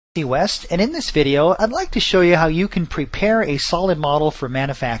West, and in this video I'd like to show you how you can prepare a solid model for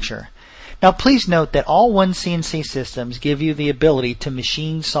manufacture. Now please note that all OneCNC systems give you the ability to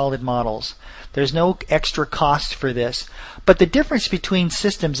machine solid models. There's no extra cost for this, but the difference between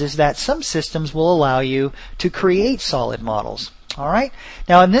systems is that some systems will allow you to create solid models. Alright,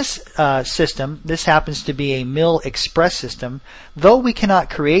 now in this system, this happens to be a Mill Express system. Though we cannot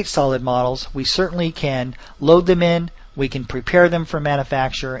create solid models, we certainly can load them in, we can prepare them for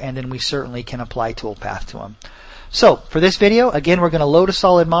manufacture, and then we certainly can apply toolpath to them. So for this video, again, we're going to load a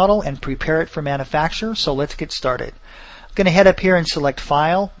solid model and prepare it for manufacture. So let's get started. I'm going to head up here and select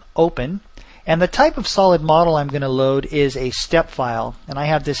File, Open, and the type of solid model I'm going to load is a step file, and I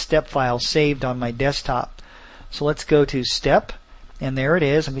have this step file saved on my desktop. So let's go to Step, and there it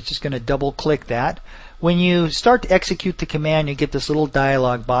is. I'm just going to double click that. When you start to execute the command, you get this little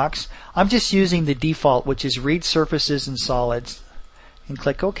dialog box. I'm just using the default, which is Read Surfaces and Solids, and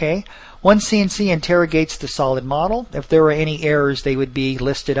click OK. OneCNC interrogates the solid model. If there were any errors, they would be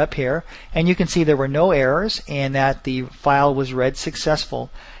listed up here, and you can see there were no errors and that the file was read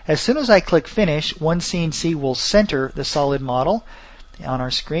successful. As soon as I click Finish, OneCNC will center the solid model on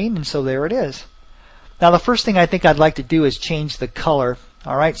our screen, and so there it is. Now the first thing I think I'd like to do is change the color.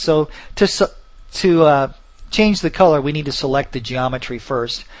 Alright, so to change the color, we need to select the geometry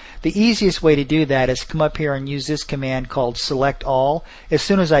first. The easiest way to do that is come up here and use this command called Select All. As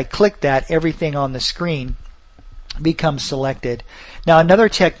soon as I click that, everything on the screen becomes selected. Now another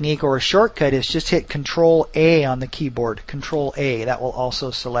technique or a shortcut is just hit Control A on the keyboard. Control A, that will also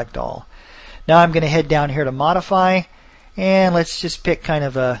select all. Now I'm going to head down here to Modify, and let's just pick kind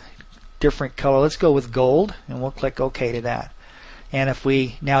of a different color. Let's go with gold, and we'll click OK to that. And if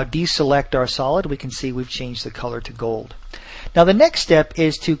we now deselect our solid, we can see we've changed the color to gold. Now the next step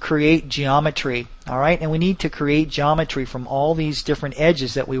is to create geometry. Alright, and we need to create geometry from all these different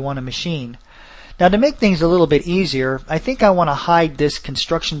edges that we want to machine. Now to make things a little bit easier, I think I want to hide this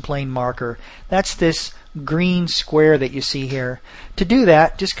construction plane marker. That's this green square that you see here. To do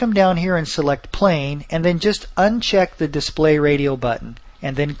that, just come down here and select Plane, and then just uncheck the Display Radio button,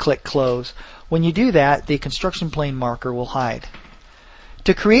 and then click Close. When you do that, the construction plane marker will hide.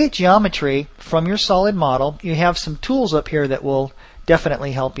 To create geometry from your solid model, you have some tools up here that will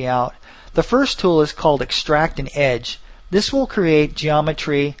definitely help you out. The first tool is called Extract an Edge. This will create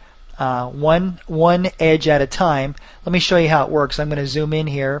geometry one edge at a time. Let me show you how it works. I'm going to zoom in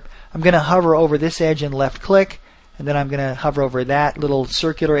here. I'm going to hover over this edge and left click, and then I'm going to hover over that little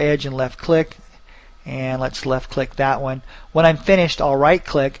circular edge and left click, and let's left click that one. When I'm finished, I'll right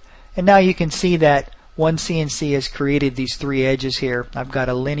click, and now you can see that OneCNC has created these three edges here. I've got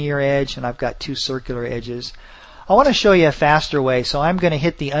a linear edge and I've got two circular edges. I want to show you a faster way, so I'm going to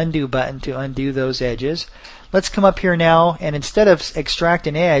hit the undo button to undo those edges. Let's come up here now, and instead of extract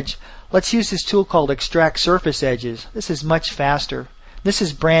an edge, let's use this tool called Extract Surface Edges. This is much faster. This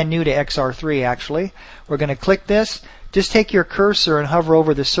is brand new to XR3 actually. We're going to click this. Just take your cursor and hover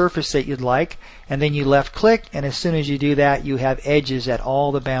over the surface that you'd like, and then you left click, and as soon as you do that, you have edges at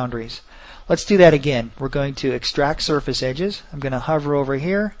all the boundaries. Let's do that again. We're going to extract surface edges. I'm going to hover over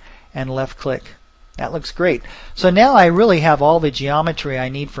here and left click. That looks great. So now I really have all the geometry I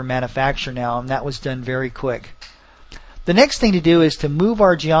need for manufacture now, and that was done very quick. The next thing to do is to move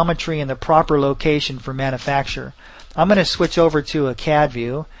our geometry in the proper location for manufacture. I'm going to switch over to a CAD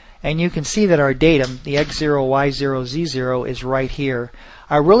view, and you can see that our datum, the X0, Y0, Z0, is right here.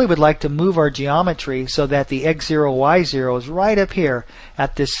 I really would like to move our geometry so that the X0, Y0 is right up here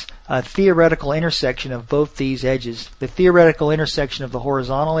at this theoretical intersection of both these edges, the theoretical intersection of the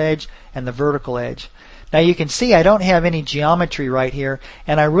horizontal edge and the vertical edge. Now you can see I don't have any geometry right here,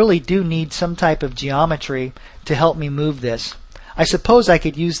 and I really do need some type of geometry to help me move this. I suppose I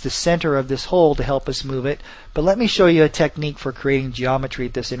could use the center of this hole to help us move it, but let me show you a technique for creating geometry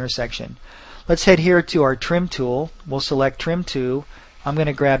at this intersection. Let's head here to our Trim tool. We'll select Trim 2. I'm going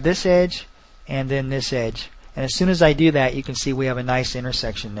to grab this edge and then this edge. And as soon as I do that, you can see we have a nice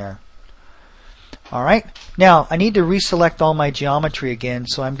intersection there. Alright, now I need to reselect all my geometry again,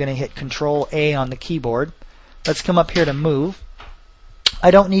 so I'm going to hit Control A on the keyboard. Let's come up here to Move. I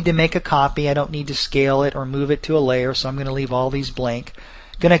don't need to make a copy, I don't need to scale it or move it to a layer, so I'm going to leave all these blank.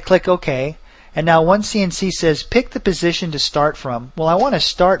 Going to click OK, and now OneCNC says pick the position to start from. Well, I want to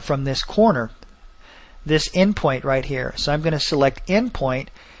start from this corner, this endpoint right here. So I'm going to select endpoint,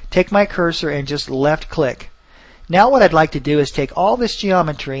 take my cursor and just left click. Now what I'd like to do is take all this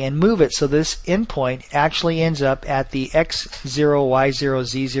geometry and move it so this endpoint actually ends up at the X0, Y0,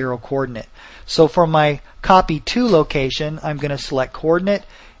 Z0 coordinate. So for my copy to location, I'm going to select coordinate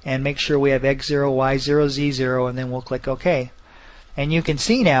and make sure we have X0, Y0, Z0, and then we'll click OK. And you can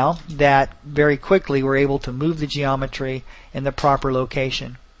see now that very quickly we're able to move the geometry in the proper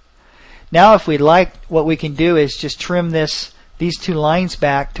location. Now if we'd like, what we can do is just trim these two lines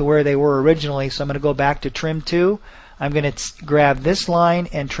back to where they were originally. So I'm going to go back to trim 2. I'm going to grab this line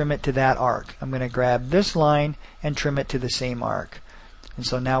and trim it to that arc. I'm going to grab this line and trim it to the same arc. And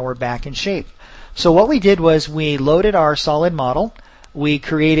so now we're back in shape. So what we did was we loaded our solid model. We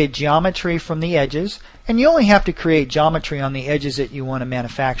created geometry from the edges, and you only have to create geometry on the edges that you want to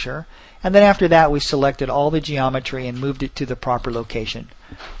manufacture. And then after that, we selected all the geometry and moved it to the proper location.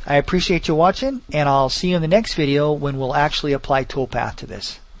 I appreciate you watching, and I'll see you in the next video when we'll actually apply toolpath to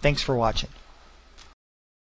this. Thanks for watching.